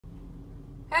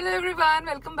Hello everyone,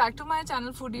 welcome back to my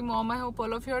channel Foodie Mom. I hope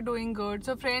all of you are doing good.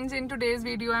 So friends, in today's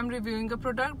video I'm reviewing a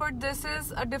product, but this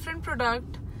is a different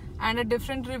product and a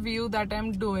different review that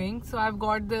I'm doing. So I've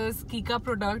got this Kica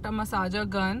product, a massager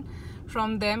gun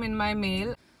from them in my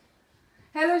mail.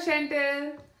 Hello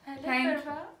Chantel. Hello,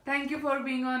 thank you for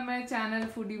being on my channel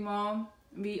Foodie Mom.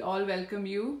 We all welcome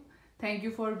you. Thank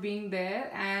you for being there,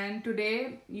 and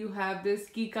today you have this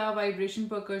Kica vibration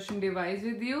percussion device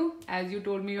with you. As you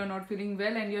told me you're not feeling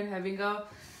well and you're having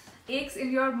aches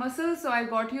in your muscles, so I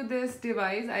got you this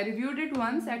device. I reviewed it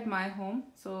once at my home,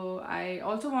 so I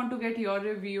also want to get your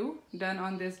review done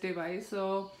on this device.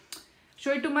 So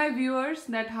show it to my viewers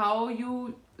that how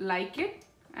you like it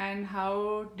and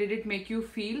how did it make you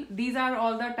feel. These are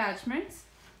all the attachments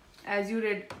as you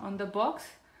read on the box,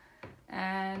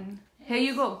 and here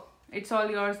you go. It's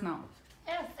all yours now.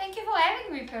 Yeah, thank you for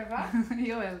having me, Perva.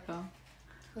 You're welcome.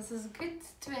 This is good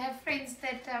to have friends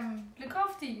that look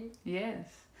after you. Yes.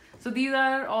 So these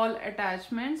are all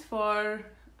attachments for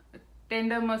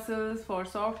tender muscles, for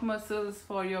soft muscles,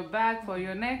 for your back, for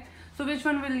your neck. So which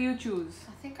one will you choose?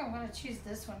 I think I'm going to choose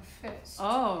this one first.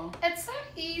 Oh. It's so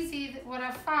easy. What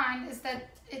I find is that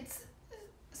it's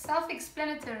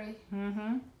self-explanatory.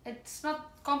 Mm-hmm. It's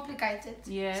not complicated.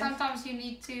 Yes. Sometimes you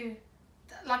need to...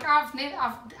 Like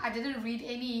I didn't read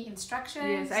any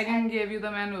instructions. Yes, I didn't give you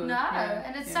the manual. No, yeah,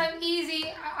 and it's yeah. so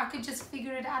easy. I could just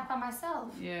figure it out by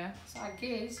myself. Yeah. So I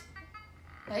guess.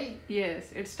 Hey.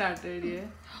 Yes, it started. Yeah.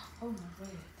 Oh my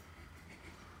word!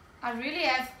 I really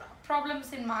have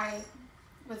problems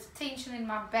with tension in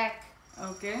my back.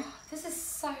 Okay. This is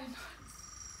so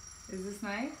nice. Is this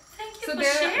nice? Thank you for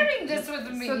sharing this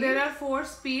with me. So there are 4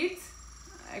 speeds.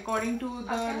 According to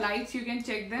the lights, you can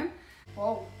check them.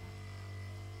 Whoa.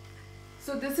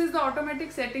 So this is the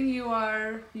automatic setting you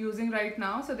are using right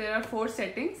now. So there are 4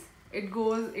 settings. It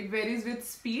varies with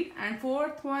speed, and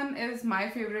 4th one is my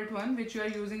favorite one, which you are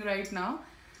using right now.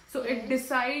 So yes. It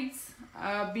decides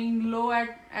being low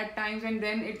at times, and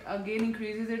then it again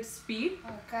increases its speed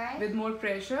with more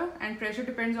pressure, and pressure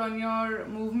depends on your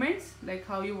movements, like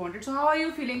how you want it. So how are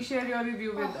you feeling? Share your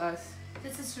review with us.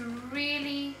 This is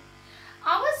really...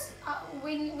 I was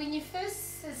when you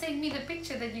first sent me the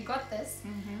picture that you got this,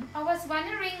 I was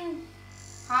wondering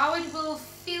how it will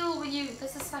feel when you...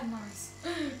 This is so nice.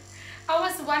 I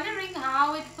was wondering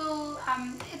how it will...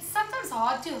 it's sometimes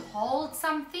hard to hold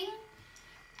something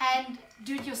and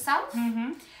do it yourself,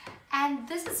 and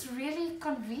this is really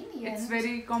convenient. It's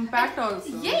very compact also.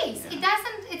 Yes, yeah.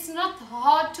 It's not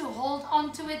hard to hold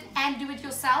onto it and do it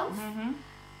yourself.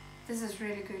 This is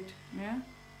really good. Yeah.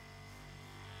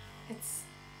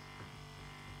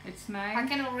 It's nice. I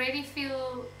can already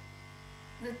feel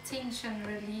the tension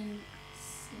release.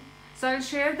 So I'll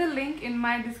share the link in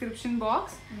my description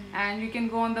box, and you can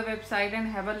go on the website and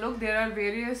have a look. There are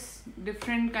various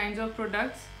different kinds of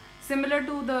products similar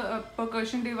to the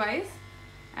percussion device,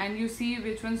 and you see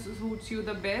which one suits you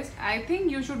the best. I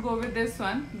think you should go with this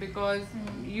one because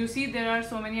you see there are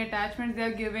so many attachments they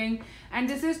are giving, and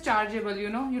this is chargeable, you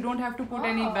know. You don't have to put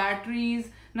any batteries,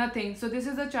 nothing. So this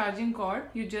is a charging cord.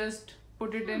 You just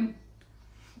put it in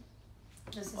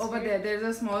over there. There's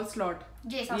a small slot.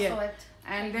 Yes, I saw it.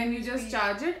 And then you just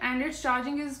charge it, and its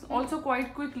charging is also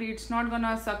quite quickly. It's not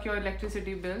gonna suck your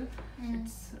electricity bill.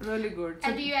 It's really good.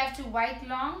 And do you have to wait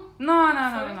long?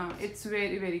 No. It's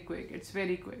very quick. It's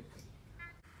very quick.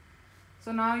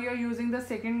 So now you're using the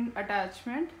second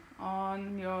attachment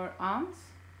on your arms.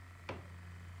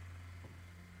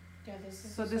 Yeah, this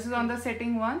is. So this is on the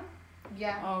setting 1.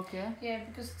 Yeah. Okay. Yeah,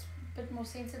 because it's a bit more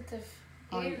sensitive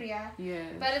area.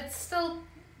 Yes. But it's still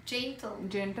gentle.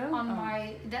 Gentle. On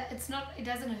my. It's not. It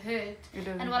doesn't hurt. It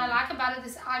doesn't. And what I like about it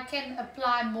is I can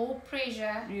apply more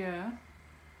pressure. Yeah.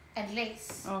 And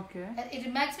less. Okay.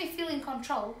 It makes me feel in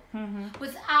control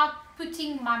without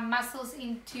putting my muscles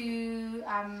into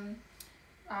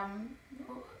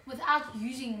without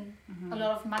using a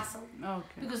lot of muscle.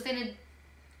 Okay. Because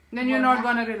then you're not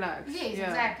gonna relax. Yes,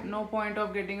 exactly. No point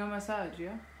of getting a massage.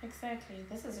 Yeah. Exactly.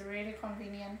 This is really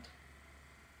convenient.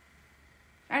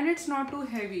 And it's not too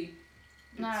heavy.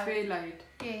 It's very light.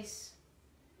 Yes.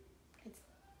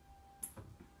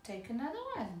 Take another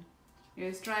one.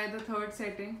 Yes, try the 3rd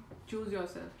setting. Choose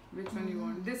yourself which one you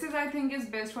want. This is, I think, is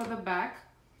best for the back.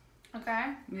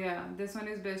 Okay. Yeah, this one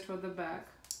is best for the back.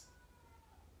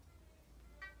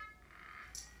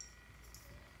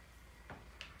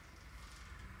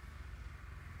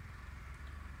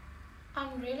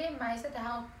 I'm really amazed at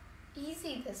how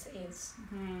easy this is.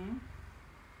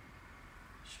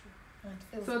 Sure.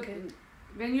 It feels good.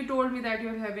 When you told me that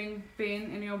you're having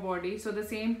pain in your body, so the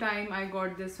same time I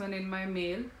got this one in my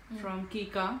mail from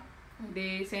Kica.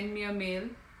 they sent me a mail,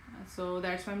 so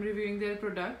that's why I'm reviewing their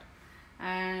product.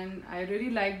 And I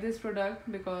really like this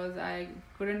product because I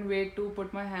couldn't wait to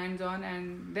put my hands on,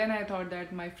 and then I thought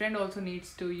that my friend also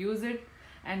needs to use it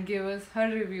and give us her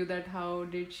review that how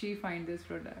did she find this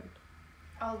product.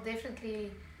 I'll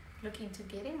definitely look into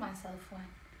getting myself one.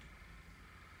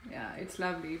 Yeah, it's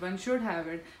lovely. One should have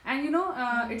it. And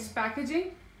its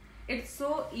packaging, it's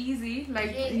so easy.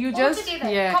 Like you just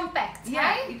altogether, compact. Yeah,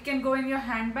 right? it can go in your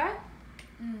handbag,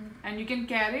 and you can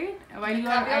carry it while you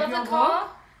are Carry at out your the car.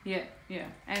 work. Yeah, yeah.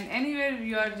 And anywhere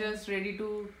you are just ready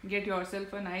to get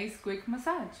yourself a nice quick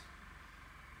massage.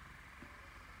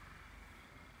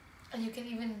 And you can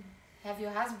even have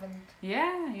your husband.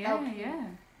 Yeah, yeah, help you. yeah.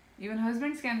 Even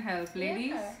husbands can help,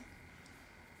 ladies. Yeah.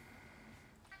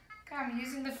 Okay, I'm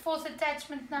using the fourth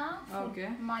attachment now. For Okay.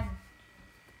 My.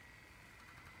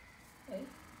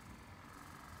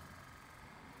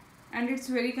 And it's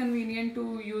very convenient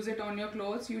to use it on your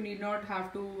clothes. You need not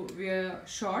have to wear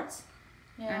shorts.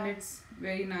 Yeah. And it's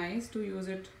very nice to use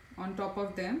it on top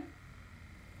of them.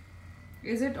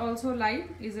 Is it also light?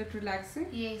 Is it relaxing?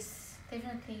 Yes,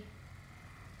 definitely.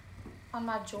 On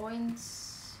my joints.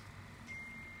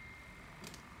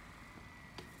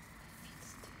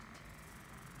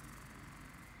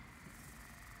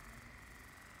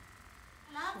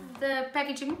 The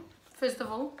packaging, first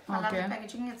of all, I love the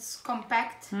packaging. It's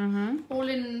compact, all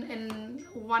in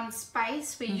one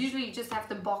space. Where usually you just have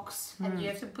the box and you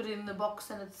have to put it in the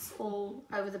box and it's all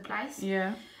over the place.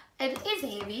 Yeah. It is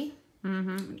heavy,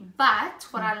 but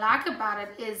what I like about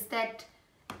it is that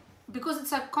because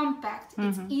it's so compact,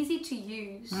 it's easy to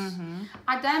use.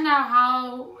 I don't know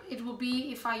how it will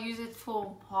be if I use it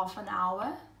for half an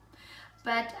hour,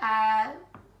 but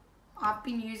I've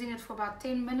been using it for about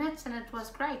 10 minutes and it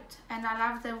was great. And I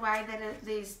love the way that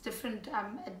there's different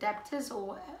adapters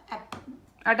or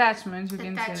attachments, you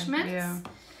can say. attachments. Yeah.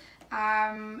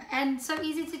 And so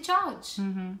easy to charge.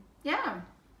 Yeah.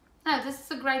 No, this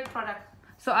is a great product.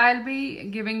 So I'll be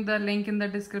giving the link in the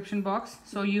description box.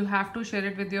 So you have to share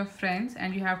it with your friends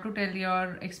and you have to tell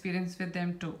your experience with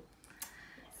them too.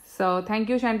 So thank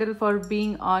you, Chantal, for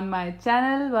being on my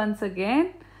channel once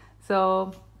again.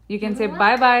 So you can say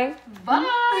bye-bye.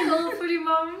 Bye, little pretty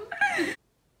mom.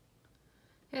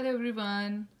 Hello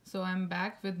everyone. So I'm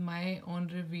back with my own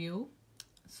review.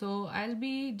 So I'll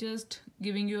be just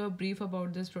giving you a brief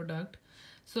about this product.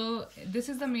 So this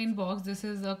is the main box. This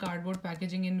is a cardboard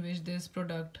packaging in which this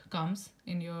product comes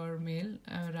in your mail,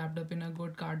 wrapped up in a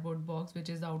good cardboard box, which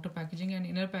is the outer packaging, and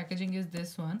inner packaging is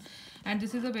this one. And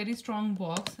this is a very strong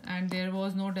box and there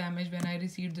was no damage when I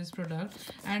received this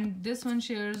product. And this one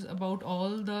shares about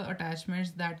all the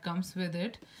attachments that comes with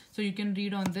it. So you can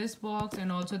read on this box,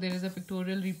 and also there is a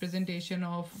pictorial representation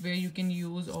of where you can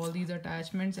use all these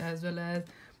attachments, as well as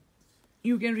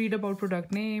you can read about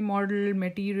product name, model,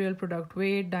 material, product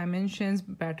weight, dimensions,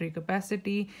 battery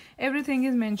capacity. Everything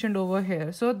is mentioned over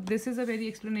here. So this is a very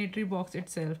explanatory box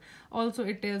itself. Also,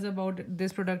 it tells about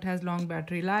this product has long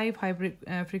battery life, high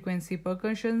frequency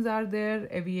percussions are there,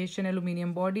 aviation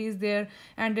aluminum body is there,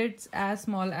 and it's as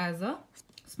small as a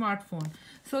smartphone.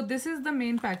 So this is the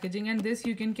main packaging, and this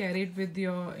you can carry it with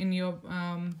in your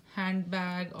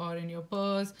handbag, or in your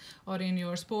purse, or in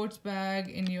your sports bag,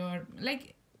 in your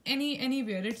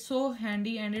anywhere. It's so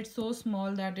handy and it's so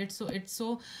small that it's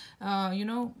so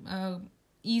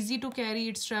easy to carry.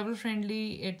 It's travel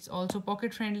friendly, it's also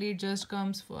pocket friendly. It just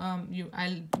comes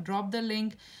I'll drop the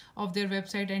link of their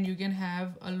website and you can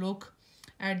have a look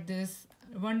at this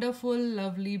wonderful,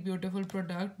 lovely, beautiful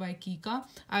product by Kica.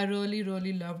 I really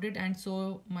loved it, and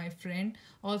so my friend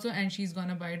also, and she's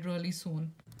gonna buy it really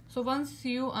soon. So once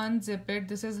you unzip it,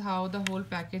 this is how the whole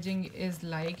packaging is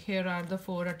like. Here are the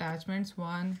 4 attachments,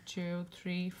 1, 2,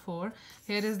 3, 4.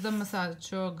 Here is the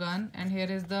massager gun, and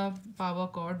here is the power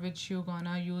cord which you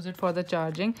gonna use it for the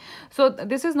charging. So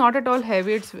this is not at all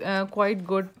heavy. It's quite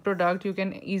good product. You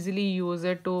can easily use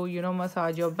it to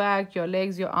massage your back, your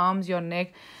legs, your arms, your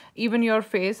neck, even your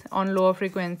face on lower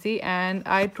frequency. And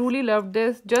I truly loved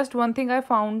this. Just one thing I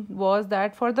found was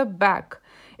that for the back,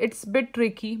 it's a bit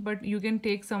tricky, but you can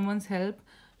take someone's help,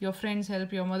 your friend's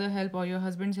help, your mother help, or your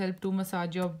husband's help to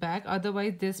massage your back.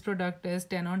 Otherwise, this product is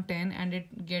 10 on 10 and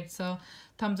it gets a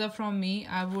thumbs up from me.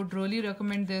 I would really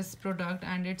recommend this product,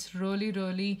 and it's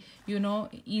really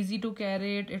easy to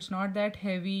carry it. It's not that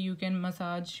heavy. You can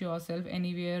massage yourself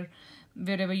anywhere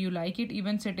wherever you like it,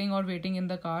 even sitting or waiting in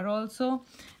the car also.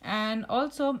 And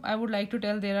also I would like to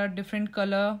tell there are different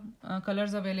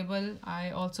colors available.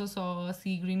 I also saw a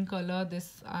sea green color.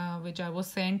 This which I was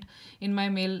sent in my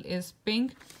mail is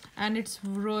pink, and it's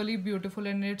really beautiful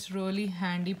and it's really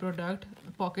handy product,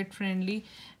 pocket friendly.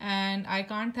 And I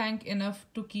can't thank enough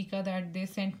to Kica that they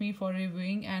sent me for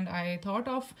reviewing, and I thought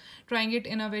of trying it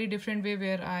in a very different way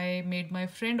where I made my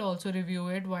friend also review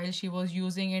it while she was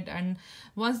using it. And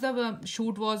once the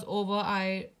shoot was over,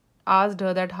 I asked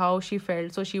her that how she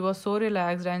felt. So she was so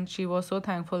relaxed and she was so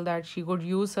thankful that she could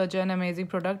use such an amazing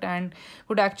product and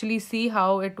could actually see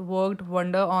how it worked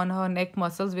wonder on her neck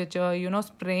muscles, which are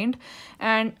sprained.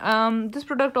 And this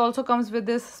product also comes with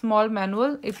this small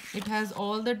manual. It has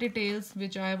all the details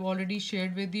which I have already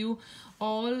shared with you,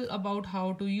 all about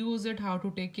how to use it, how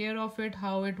to take care of it,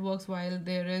 how it works while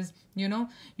there is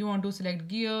you want to select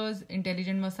gears.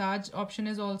 Intelligent massage option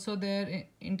is also there,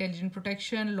 intelligent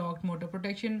protection, locked motor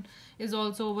protection is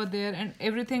also over there, and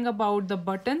everything about the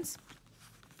buttons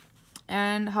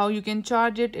and how you can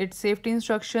charge it, its safety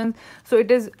instructions. So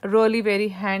it is really very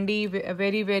handy,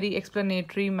 very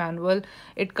explanatory manual.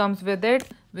 It comes with it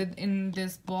within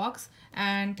this box.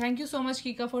 And thank you so much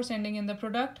Kica for sending in the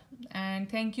product,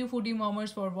 and thank you foodie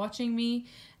mommers for watching me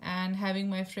and having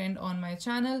my friend on my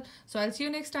channel. So I'll see you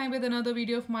next time with another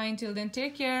video of mine. Till then,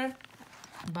 take care.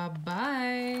 Bye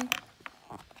bye.